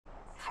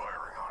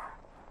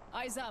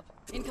Eyes up.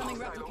 Incoming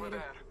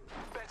replicator.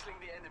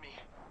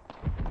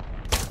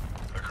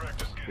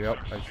 Yep,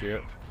 I see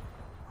it.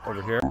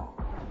 Over here.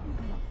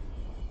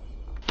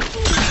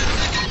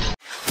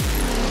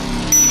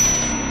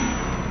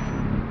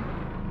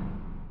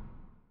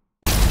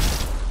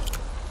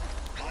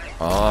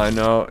 All I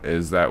know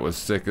is that was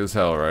sick as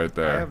hell right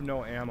there. I have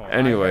no ammo.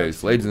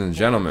 Anyways, ladies and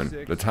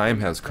gentlemen, the time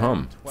has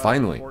come.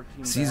 Finally,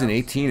 season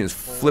 18 is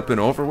flipping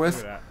over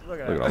with. Look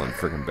at all them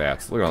freaking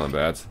bats. Look at all them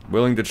bats.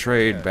 Willing to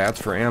trade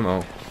bats for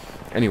ammo.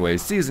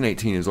 Anyways, season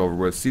 18 is over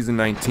with. Season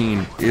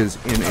 19 is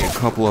in a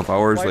couple of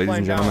hours, ladies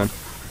and gentlemen.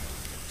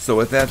 So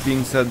with that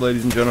being said,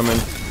 ladies and gentlemen,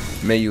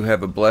 may you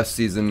have a blessed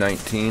season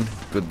 19.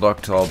 Good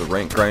luck to all the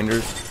rank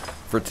grinders.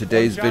 For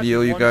today's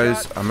video, you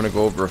guys, I'm going to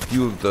go over a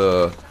few of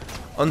the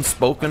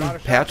unspoken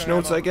patch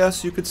notes, I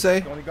guess you could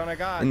say.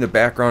 In the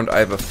background, I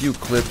have a few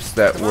clips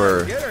that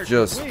were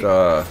just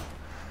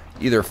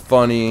either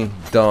funny,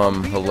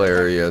 dumb,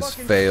 hilarious,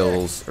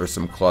 fails, or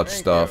some clutch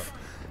stuff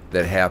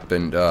that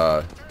happened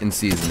in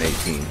season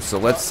 18. So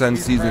let's send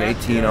season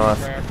 18 off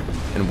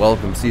and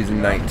welcome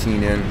season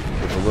 19 in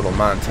with a little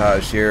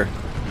montage here.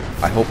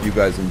 I hope you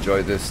guys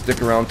enjoy this.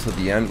 Stick around till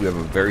the end. We have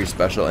a very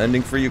special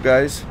ending for you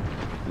guys.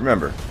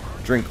 Remember,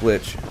 drink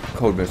glitch,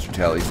 code Mr.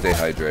 Tally, stay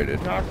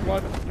hydrated.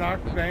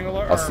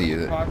 I'll see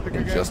you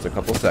in just a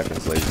couple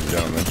seconds, ladies and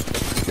gentlemen.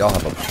 Y'all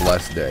have a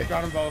blessed day.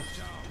 Got them both.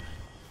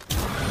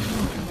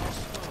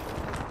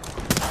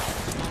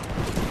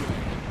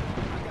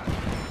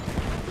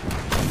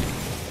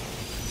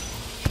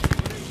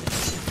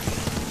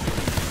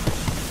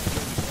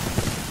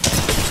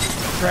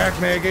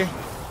 Crack, Maggie.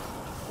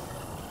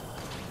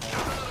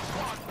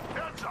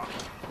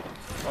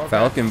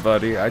 Falcon,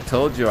 buddy, I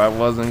told you I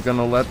wasn't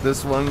gonna let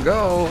this one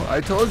go.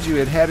 I told you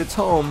it had its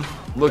home.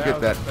 Look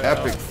at that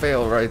epic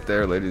fail right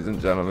there, ladies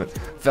and gentlemen.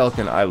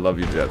 Falcon, I love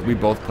you to death. We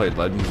both played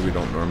Legends we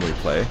don't normally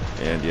play.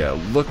 And yeah,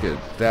 look at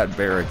that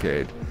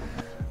barricade.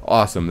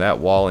 Awesome, that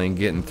wall ain't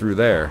getting through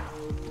there.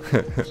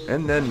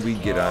 And then we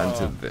get on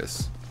to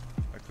this.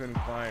 I couldn't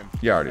climb.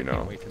 You already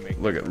know.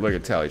 Look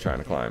at Tally trying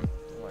to climb.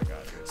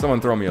 Someone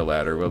throw me a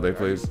ladder, will they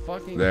please?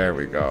 There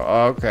we go.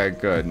 Okay,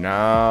 good.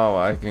 Now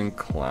I can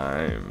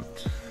climb.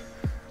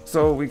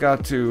 So we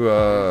got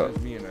to,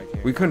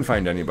 we couldn't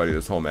find anybody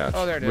this whole match.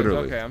 Oh, there it is.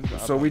 Literally. Okay,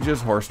 so we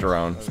just horsed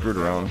around, screwed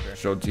around,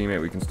 showed teammate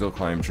we can still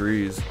climb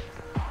trees.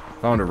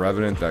 Found a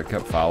Revenant that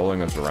kept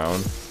following us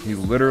around. He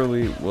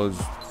literally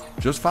was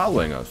just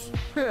following us.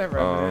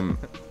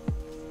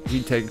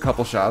 He'd take a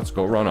couple shots,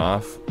 go run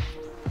off.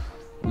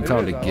 We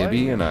found a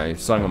Gibby and I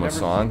sung him a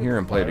song here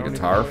and played a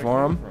guitar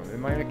for him.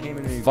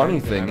 Funny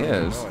thing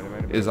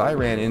is I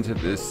ran into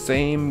this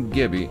same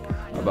Gibby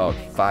about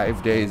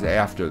 5 days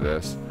after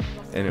this,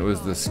 and it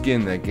was the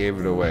skin that gave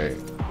it away.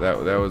 That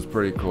was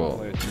pretty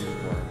cool.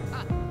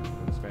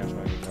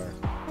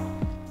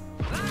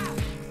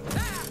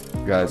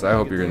 Guys, I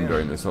hope you're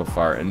enjoying this so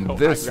far. And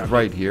this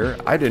right here,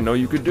 I didn't know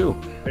you could do.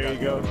 There you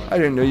go. I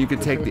didn't know you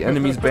could take the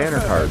enemy's banner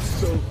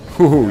cards.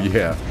 Ooh,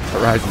 yeah.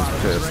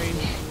 Horizon's pissed.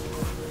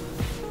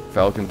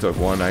 Falcon took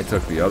one, I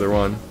took the other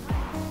one.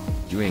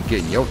 You ain't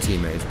getting your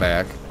teammates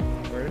back.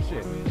 Where is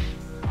she?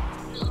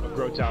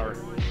 Grow tower.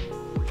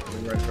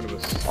 Right in front of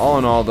us. All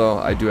in all, though,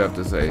 I do have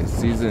to say,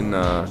 season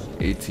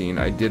 18,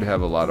 I did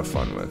have a lot of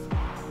fun with.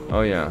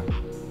 Oh yeah,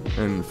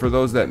 and for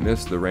those that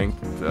missed the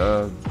ranked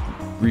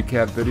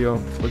recap video,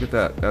 look at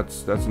that.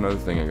 That's another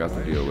thing I got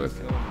to deal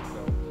with.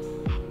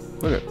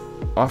 Look at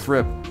off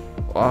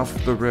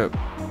the rip.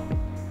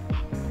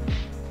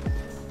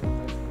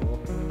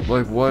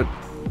 Like what?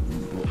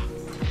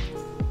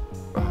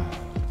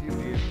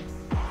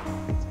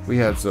 We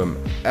had some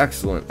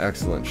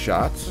excellent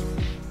shots.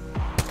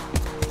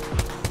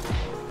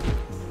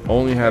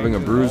 Only having a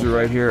bruiser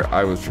right here,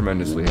 I was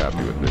tremendously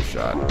happy with this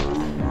shot.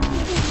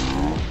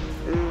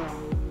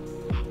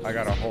 I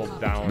gotta hold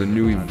down. The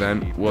new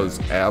event was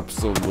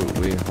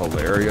absolutely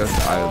hilarious.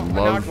 I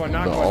love the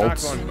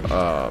ults.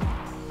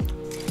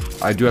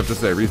 I do have to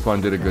say,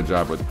 Respawn did a good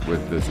job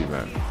with this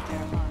event.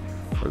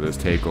 Or this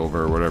takeover,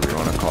 or whatever you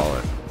want to call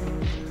it.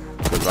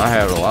 Because I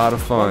had a lot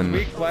of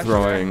fun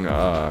throwing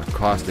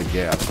caustic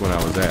gas when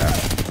I was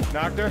Ash.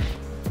 Knocked her?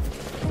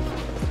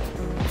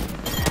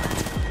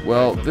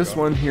 Well, this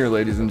one here,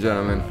 ladies and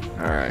gentlemen.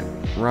 Alright,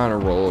 we're on a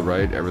roll,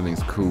 right?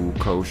 Everything's cool,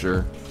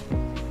 kosher.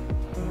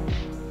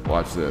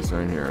 Watch this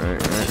right here,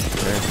 right?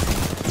 Okay.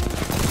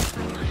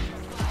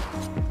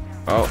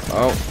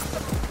 Oh.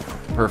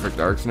 Perfect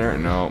arc snare?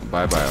 No,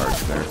 bye-bye arc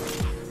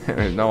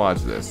snare. Now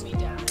watch this.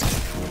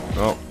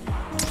 Oh.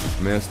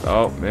 Missed.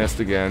 Oh, missed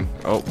again.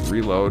 Oh,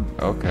 reload.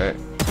 Okay.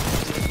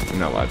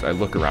 Now watch. I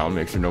look around,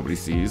 make sure nobody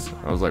sees.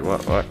 I was like,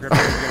 what? Gripper's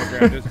gonna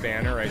grab this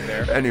banner right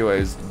there.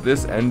 Anyways,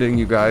 this ending,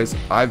 you guys,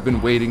 I've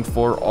been waiting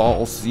for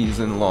all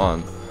season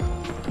long.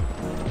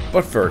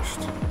 But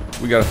first,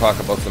 we gotta talk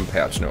about some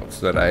patch notes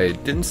that I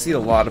didn't see a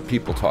lot of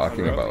people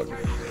talking about.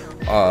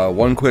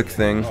 One quick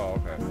thing.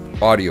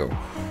 Audio.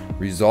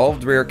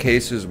 Resolved rare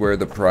cases where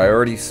the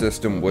priority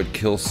system would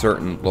kill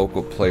certain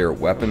local player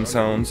weapon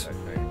sounds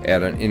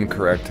at an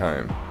incorrect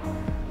time.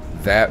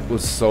 That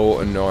was so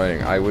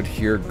annoying. I would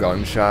hear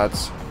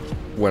gunshots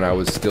when I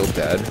was still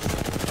dead.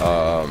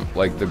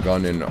 Like the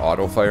gun in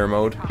auto fire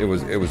mode. It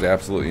was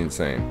absolutely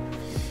insane.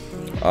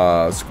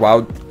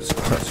 Squad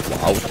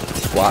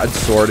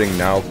sorting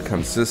now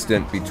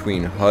consistent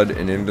between HUD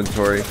and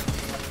inventory.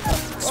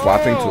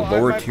 Swapping to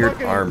lower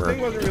tiered armor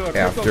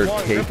after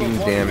taking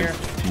damage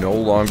no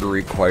longer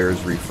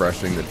requires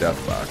refreshing the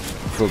death box.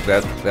 So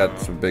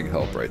that's a big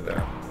help right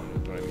there.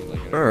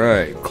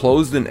 Alright,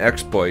 closed an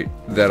exploit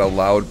that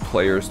allowed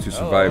players to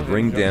survive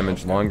ring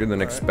damage longer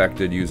than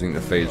expected using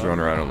the phase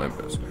runner on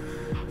Olympus.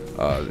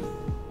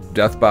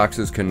 Death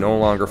boxes can no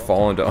longer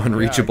fall into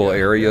unreachable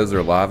areas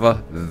or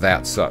lava.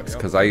 That sucks,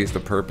 because I used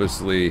to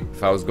purposely,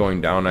 if I was going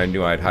down, I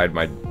knew I'd hide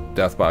my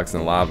death box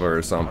in lava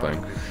or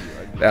something.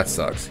 That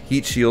sucks.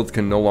 Heat shields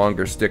can no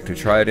longer stick to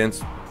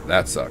tridents.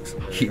 That sucks.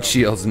 Heat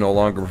shields no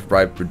longer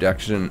provide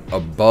protection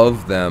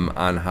above them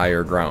on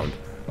higher ground.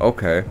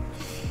 Okay.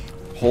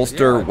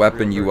 Holster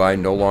weapon UI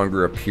no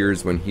longer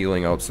appears when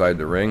healing outside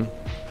the ring.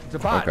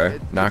 Okay.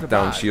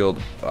 Knockdown shield.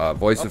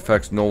 Voice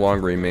effects no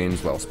longer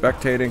remains while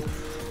spectating.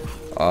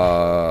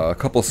 A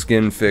couple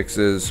skin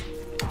fixes.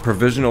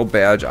 Provisional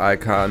badge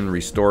icon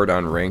restored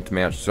on ranked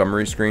match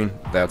summary screen.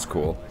 That's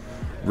cool.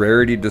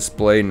 Rarity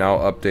display now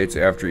updates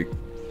after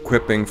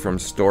equipping from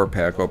store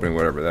pack opening,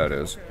 whatever that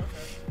is.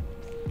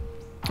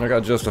 I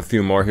got just a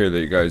few more here that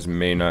you guys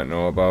may not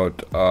know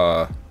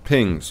about.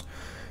 Pings.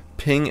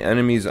 Ping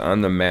enemies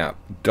on the map.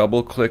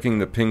 Double clicking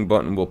the ping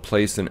button will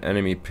place an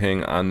enemy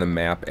ping on the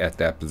map at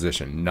that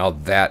position. Now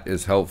that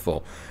is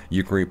helpful.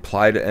 You can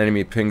reply to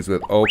enemy pings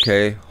with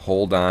OK,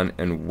 hold on,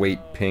 and wait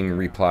ping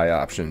reply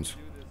options.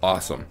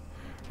 Awesome.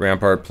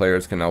 Rampart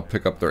players can now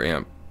pick up their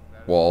amp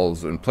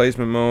walls in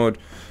placement mode,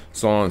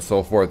 so on and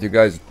so forth. You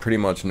guys pretty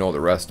much know the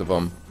rest of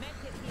them.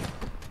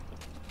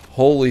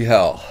 Holy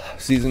hell.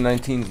 Season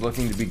 19 is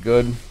looking to be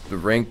good. The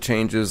rank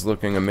changes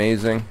looking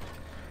amazing.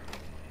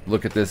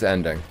 Look at this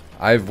ending.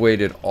 I've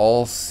waited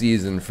all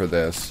season for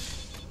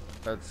this.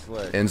 That's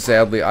slick. And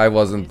sadly I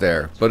wasn't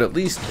there. But at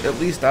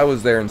least I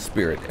was there in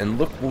spirit. And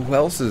look who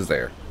else is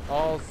there.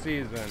 All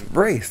season.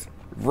 Wraith.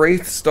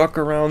 Wraith stuck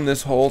around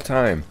this whole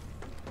time.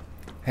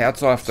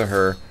 Hats off to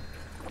her.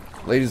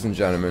 Ladies and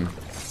gentlemen,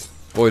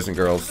 boys and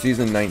girls,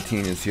 season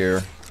 19 is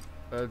here.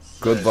 That's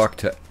Good sick. luck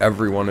to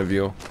every one of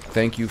you.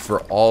 Thank you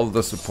for all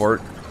the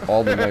support,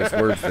 all the nice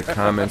words, the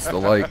comments, the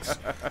likes.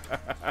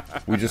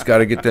 We just got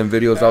to get them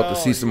videos out to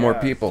see some more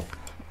people.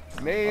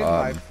 Made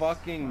my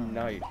fucking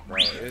night,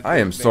 bro. I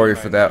am sorry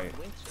for that.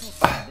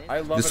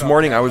 This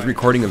morning I was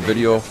recording a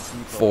video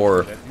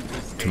for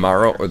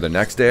tomorrow, or the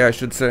next day I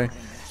should say,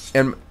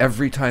 and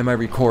every time I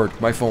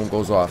record my phone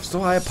goes off,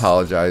 so I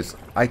apologize.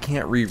 I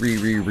can't record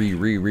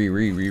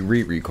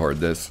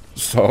this.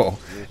 So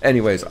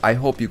anyways, I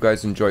hope you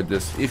guys enjoyed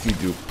this. If you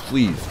do,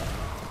 please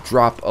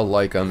drop a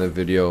like on the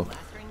video,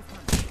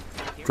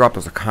 drop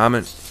us a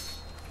comment,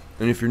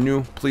 and if you're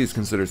new, please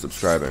consider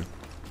subscribing.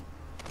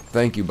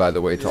 Thank you, by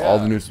the way, to all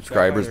the new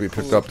subscribers we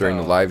picked up during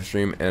the live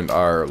stream and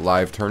our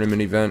live tournament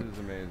event. This is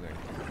amazing.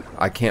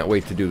 I can't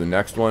wait to do the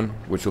next one,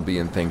 which will be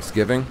in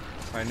Thanksgiving.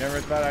 I never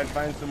thought I'd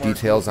find some more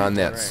Details cool on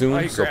people that to rank. soon, Oh,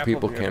 he so grappled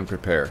people you. can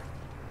prepare.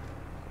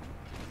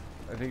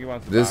 I think he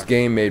wants the This box.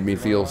 game made me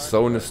feel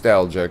so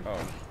nostalgic.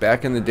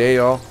 Back in the day,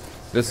 y'all,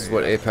 this is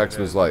what Apex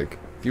was like.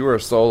 If you were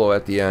a solo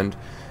at the end,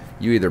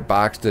 you either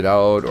boxed it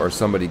out, or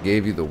somebody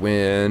gave you the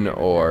win,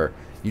 or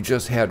you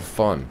just had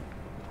fun.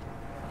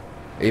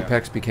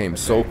 Apex became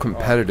so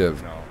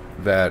competitive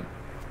that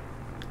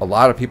a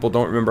lot of people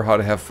don't remember how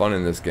to have fun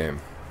in this game.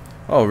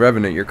 Oh,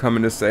 Revenant, you're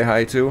coming to say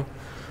hi too?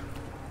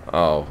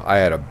 Oh, I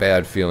had a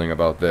bad feeling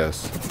about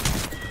this.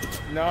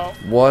 No.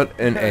 What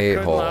an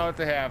Couldn't allow a-hole. it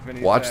to happen,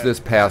 he Watch said. this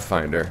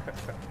Pathfinder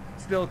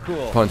Still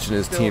cool. punching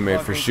his Still teammate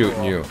for fucking shooting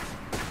cool. you.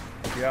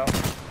 Yeah.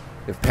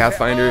 If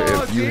Pathfinder,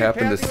 Oh, if you see,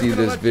 happen to Pathfinder's see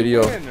gonna this let you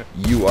video, win.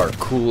 you are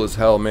cool as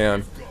hell,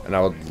 man. And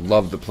I would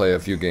love to play a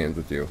few games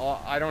with you.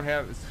 I don't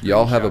have.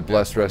 Y'all have a screenshot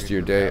blessed that rest of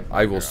your for day. Pathfinder.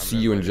 I will I'm see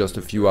gonna you in play just a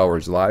this. few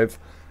hours live,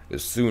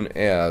 as soon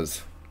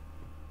as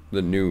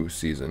the new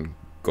season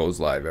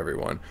goes live,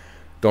 everyone.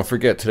 Don't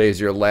forget,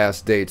 today's your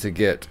last day to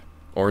get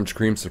Orange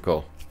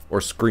Creamsicle, or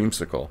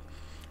Screamsicle.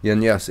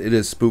 And yes, it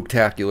is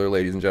spooktacular,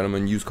 ladies and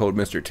gentlemen. Use code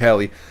Mr.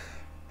 Tally.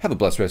 Have a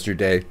blessed rest of your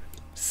day.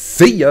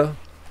 See ya!